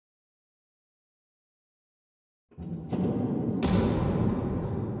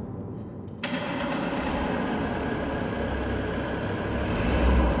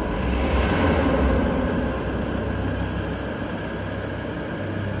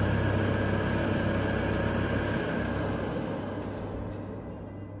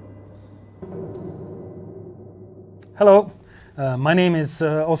Hello, my name is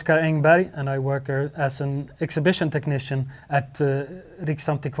Oskar Engberg and I work as an exhibition technician at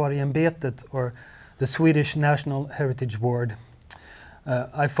Riksantikvarieämbetet, or the Swedish National Heritage Board.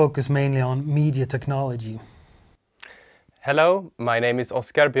 I focus mainly on media technology. Hello, my name is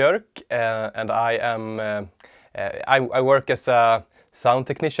Oskar Björk and I work as a sound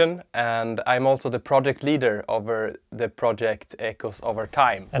technician, and I'm also the project leader over the project Echoes Over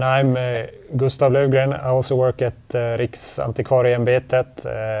Time. And I'm Gustav Löfgren. I also work at Riksantikvarieämbetet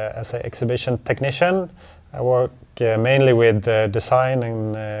as an exhibition technician. I work mainly with design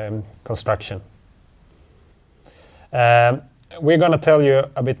and construction. We're going to tell you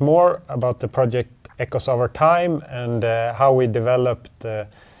a bit more about the project Echoes Over Time and how we developed the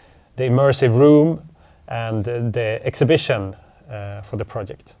immersive room and the exhibition for the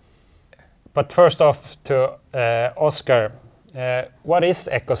project. But first off to Oskar, what is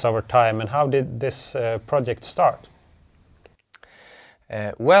Echoes Over Time and how did this project start?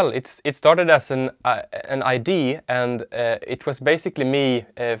 Well, it started as an idea, and it was basically me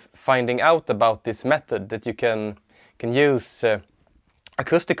finding out about this method that you can use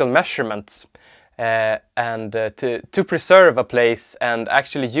acoustical measurements and to preserve a place and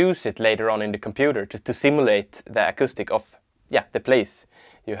actually use it later on in the computer to simulate the acoustic of the place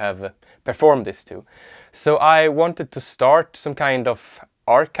you have performed this to. So I wanted to start some kind of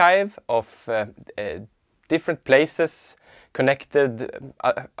archive of different places connected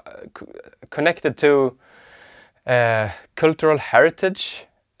to cultural heritage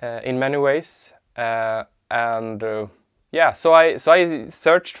in many ways, so I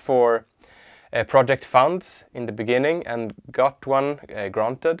searched for project funds in the beginning and got one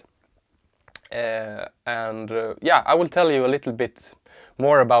granted. I will tell you a little bit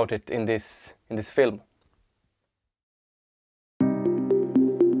more about it in this film.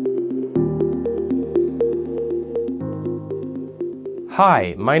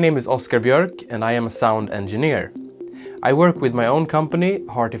 Hi, my name is Oskar Björk and I am a sound engineer. I work with my own company,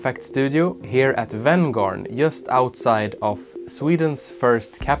 Heartifact Studio, here at Venngarn, just outside of Sweden's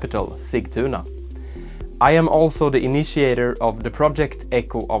first capital, Sigtuna. I am also the initiator of the project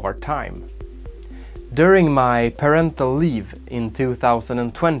Echo Over Time. During my parental leave in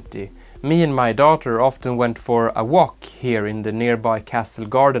 2020, me and my daughter often went for a walk here in the nearby castle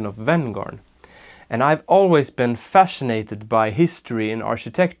garden of Venngarn. And I've always been fascinated by history and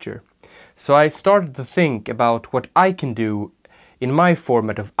architecture. So I started to think about what I can do in my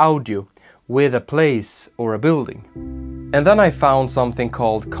format of audio with a place or a building. And then I found something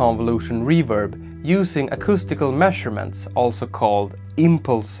called convolution reverb, using acoustical measurements, also called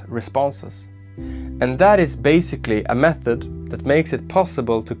impulse responses. And that is basically a method that makes it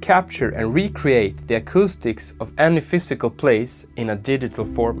possible to capture and recreate the acoustics of any physical place in a digital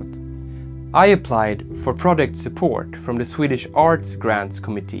format. I applied for project support from the Swedish Arts Grants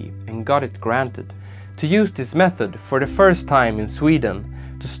Committee and got it granted to use this method for the first time in Sweden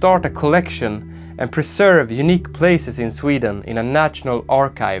to start a collection and preserve unique places in Sweden in a national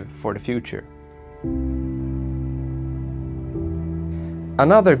archive for the future.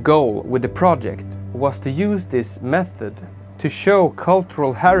 Another goal with the project was to use this method to show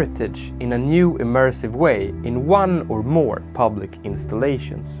cultural heritage in a new immersive way in one or more public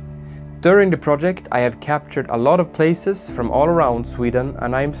installations. During the project I have captured a lot of places from all around Sweden,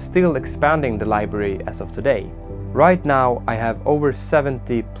 and I am still expanding the library as of today. Right now I have over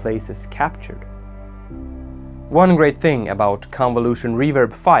 70 places captured. One great thing about convolution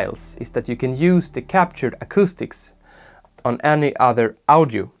reverb files is that you can use the captured acoustics on any other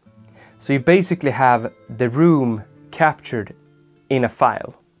audio. So you basically have the room captured in a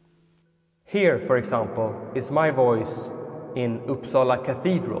file. Here, for example, is my voice in Uppsala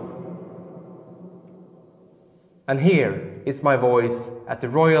Cathedral. And here is my voice at the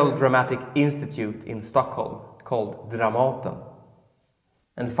Royal Dramatic Institute in Stockholm, called Dramaten.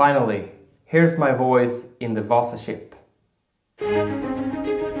 And finally, here's my voice in the Vasa ship.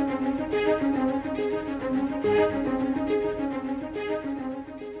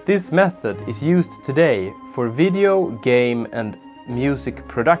 This method is used today for video, game and music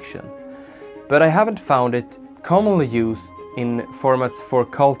production, but I haven't found it commonly used in formats for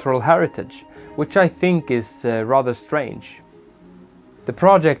cultural heritage, which I think is rather strange. The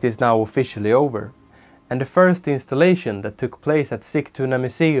project is now officially over, and the first installation that took place at Sigtuna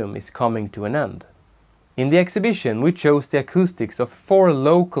Museum is coming to an end. In the exhibition we chose the acoustics of 4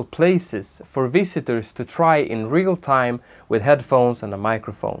 local places for visitors to try in real time with headphones and a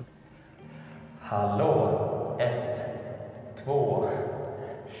microphone. Hallå, 1, 2,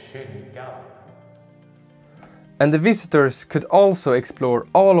 kyrkan. And the visitors could also explore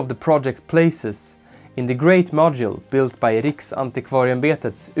all of the project places in the great module built by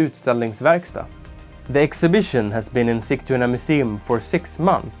Riksantikvarieämbetets utställningsverkstad. The exhibition has been in Sigtuna Museum for 6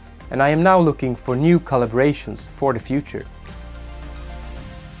 months, and I am now looking for new collaborations for the future.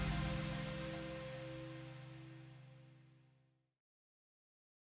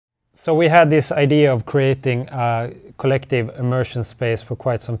 So we had this idea of creating a collective immersion space for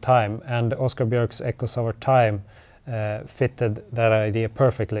quite some time, and Oscar Björk's Echoes of Our Time fitted that idea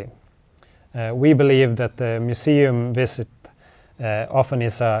perfectly. We believe that the museum visit often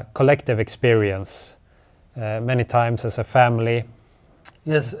is a collective experience, many times as a family.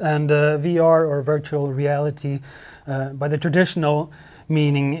 Yes, and VR or virtual reality, by the traditional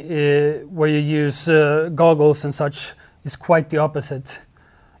meaning, where you use goggles and such, is quite the opposite,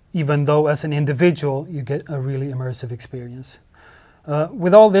 even though as an individual you get a really immersive experience.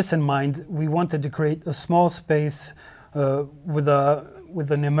 With all this in mind, we wanted to create a small space with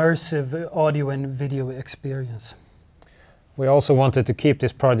an immersive audio and video experience. We also wanted to keep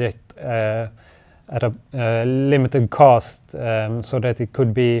this project at a limited cost, so that it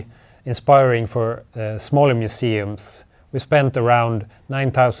could be inspiring for smaller museums. We spent around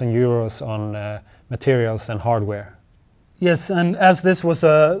 9,000 euros on materials and hardware. Yes, and as this was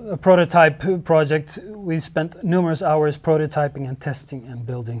a prototype project, we spent numerous hours prototyping and testing and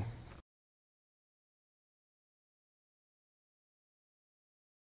building.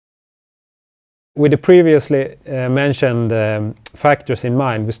 With the previously mentioned factors in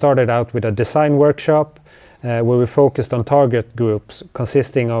mind, we started out with a design workshop where we focused on target groups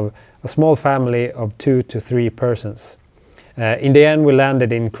consisting of a small family of 2 to 3 persons. In the end, we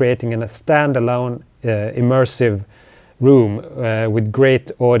landed in creating a standalone immersive room with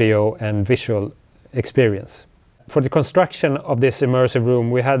great audio and visual experience. For the construction of this immersive room,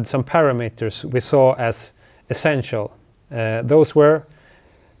 we had some parameters we saw as essential. Those were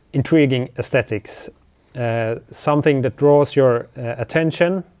intriguing aesthetics, something that draws your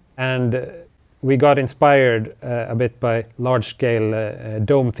attention, and we got inspired a bit by large-scale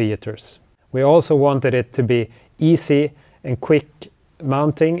dome theaters. We also wanted it to be easy and quick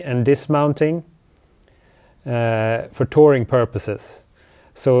mounting and dismounting for touring purposes,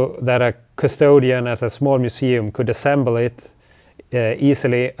 so that a custodian at a small museum could assemble it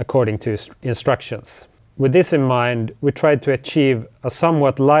easily according to instructions. With this in mind, we tried to achieve a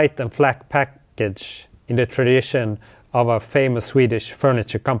somewhat light and flat package in the tradition of a famous Swedish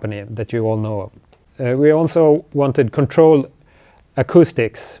furniture company that you all know of. We also wanted controlled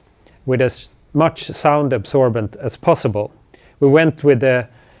acoustics with as much sound absorbent as possible. We went with the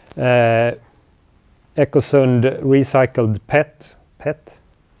EcoSund recycled PET,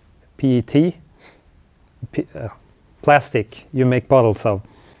 plastic you make bottles of,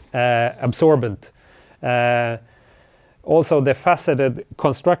 absorbent. Also, the faceted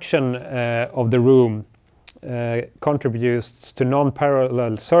construction of the room contributes to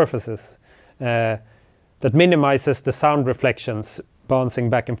non-parallel surfaces that minimizes the sound reflections bouncing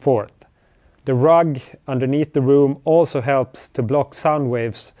back and forth. The rug underneath the room also helps to block sound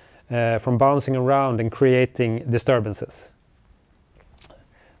waves from bouncing around and creating disturbances.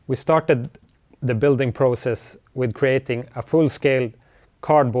 We started the building process with creating a full-scale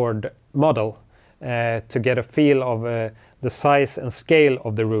cardboard model to get a feel of the size and scale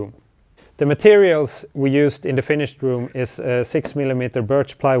of the room. The materials we used in the finished room is 6mm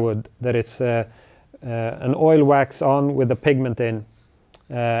birch plywood that is an oil wax on with the pigment in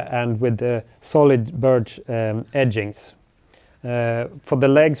and with the solid birch edgings. For the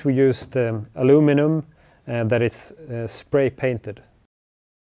legs we used aluminum that is spray painted.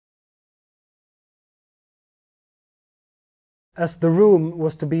 As the room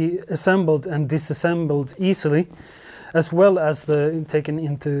was to be assembled and disassembled easily, as well as taken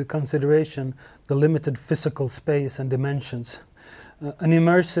into consideration the limited physical space and dimensions, an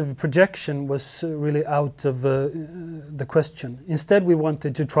immersive projection was really out of the question. Instead, we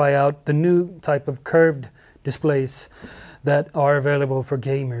wanted to try out the new type of curved displays that are available for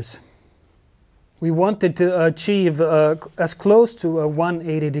gamers. We wanted to achieve as close to a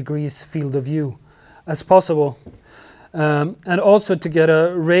 180 degrees field of view as possible. And also to get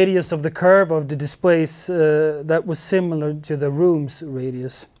a radius of the curve of the displays that was similar to the room's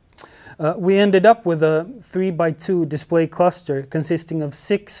radius. We ended up with a 3x2 display cluster consisting of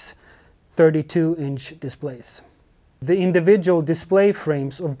 6 32-inch displays. The individual display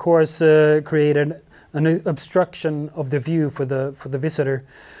frames, of course, created an obstruction of the view for the visitor,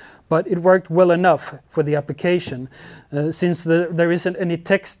 but it worked well enough for the application since there isn't any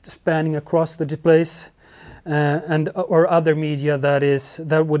text spanning across the displays. Or other media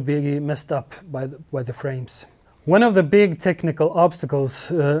that would be messed up by the frames. One of the big technical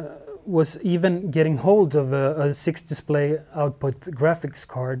obstacles was even getting hold of a 6 display output graphics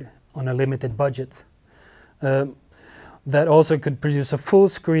card on a limited budget. That also could produce a full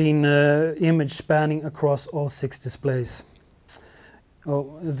screen image spanning across all 6 displays.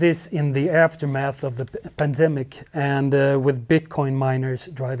 This in the aftermath of the pandemic and with Bitcoin miners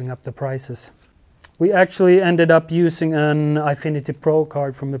driving up the prices. We actually ended up using an Infinity Pro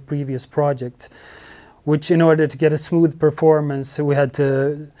card from a previous project, which in order to get a smooth performance we had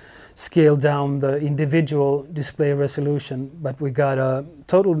to scale down the individual display resolution, but we got a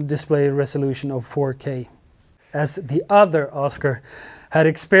total display resolution of 4K. As the other Oscar had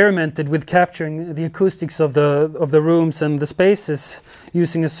experimented with capturing the acoustics of the rooms and the spaces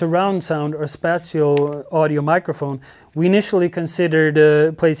using a surround sound or spatial audio microphone, we initially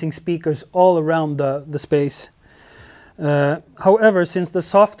considered placing speakers all around the space. However, since the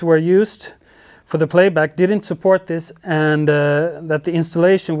software used for the playback didn't support this and that the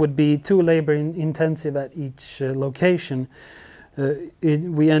installation would be too labor intensive at each location,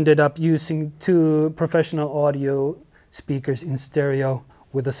 we ended up using 2 professional audio speakers in stereo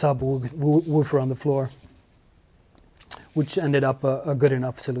with a subwoofer on the floor, which ended up a good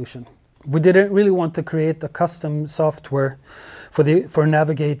enough solution. We didn't really want to create a custom software for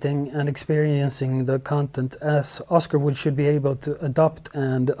navigating and experiencing the content, as Oscar should be able to adopt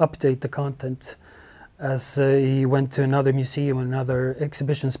and update the content as he went to another museum, another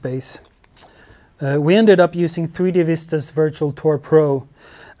exhibition space. We ended up using 3D Vista's Virtual Tour Pro,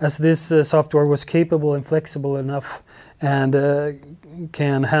 as this software was capable and flexible enough and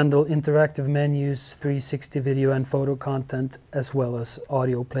can handle interactive menus, 360 video and photo content, as well as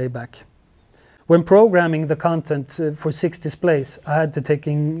audio playback. When programming the content for 6 displays, I had to take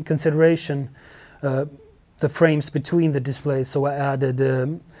in consideration the frames between the displays, so I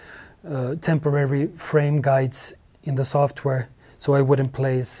added temporary frame guides in the software so I wouldn't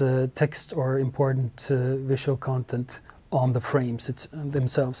place text or important visual content on the frames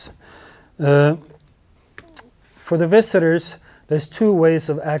themselves. For the visitors, there's 2 ways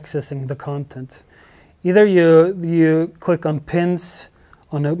of accessing the content. Either you click on pins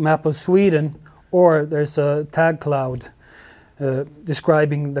on a map of Sweden, or there's a tag cloud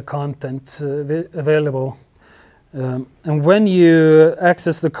describing the content available. And when you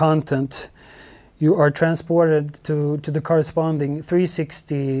access the content, you are transported to the corresponding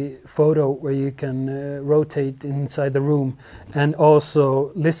 360 photo where you can rotate inside the room and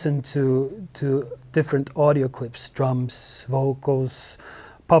also listen to different audio clips, drums, vocals,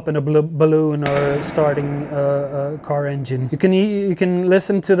 popping a balloon or starting a car engine. You can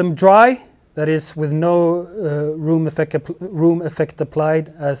listen to them dry, that is with no room effect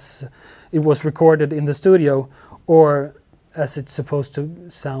applied as it was recorded in the studio, or as it's supposed to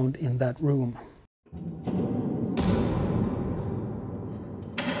sound in that room.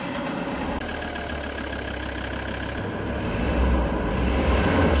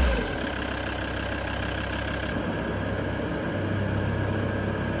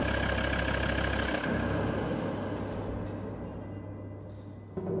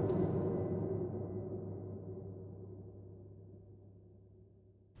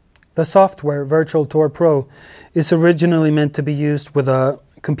 The software, Virtual Tour Pro, is originally meant to be used with a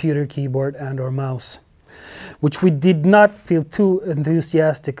computer keyboard and/or mouse, which we did not feel too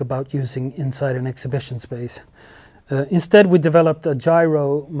enthusiastic about using inside an exhibition space. Instead, we developed a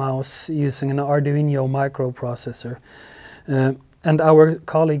gyro mouse using an Arduino microprocessor, and our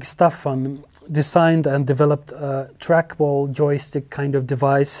colleague Staffan designed and developed a trackball joystick kind of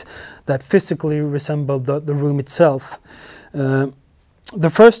device that physically resembled the room itself. The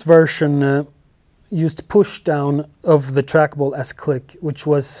first version used push down of the trackball as click, which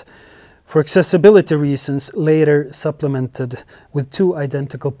was, for accessibility reasons, later supplemented with 2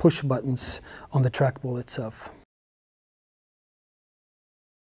 identical push buttons on the trackball itself.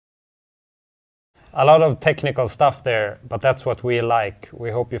 A lot of technical stuff there, but that's what we like.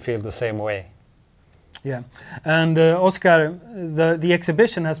 We hope you feel the same way. Yeah, and Oscar, the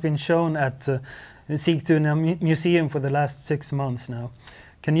exhibition has been shown at Sigtuna Museum for the last 6 months now.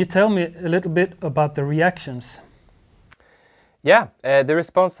 Can you tell me a little bit about the reactions? Yeah, the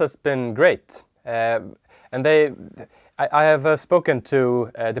response has been great. And I have spoken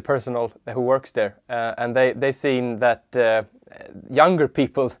to the personnel who works there, and they've seen that younger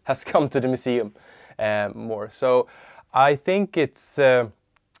people has come to the museum more. So I think it's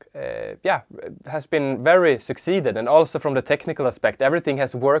has been very succeeded, and also from the technical aspect, everything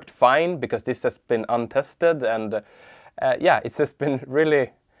has worked fine because this has been untested, and it's just been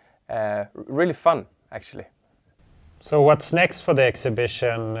really, really fun actually. So what's next for the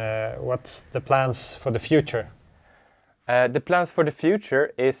exhibition? What's the plans for the future? The plans for the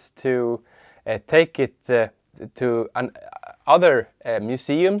future is to take it to other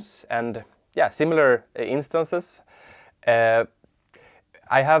museums and similar instances. I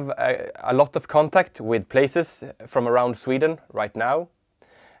have a lot of contact with places from around Sweden right now,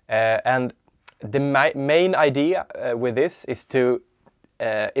 and the main idea with this is to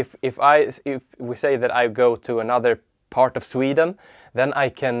if we say that I go to another part of Sweden, then I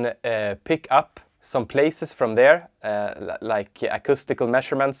can pick up some places from there, like acoustical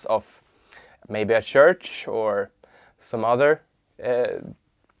measurements of maybe a church or some other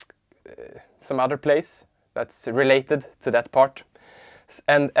place that's related to that part,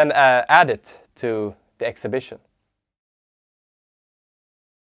 and add it to the exhibition.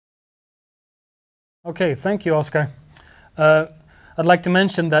 Okay, thank you, Oscar. I'd like to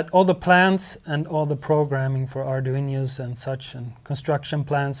mention that all the plans and all the programming for Arduinos and such and construction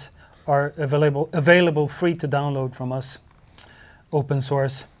plans are available free to download from us, open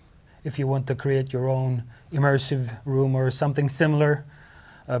source, if you want to create your own immersive room or something similar,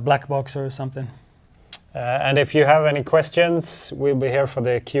 a black box or something. And if you have any questions, we'll be here for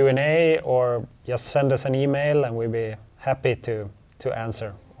the Q&A, or just send us an email and we'll be happy to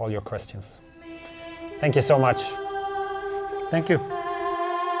answer all your questions. Thank you so much. Thank you.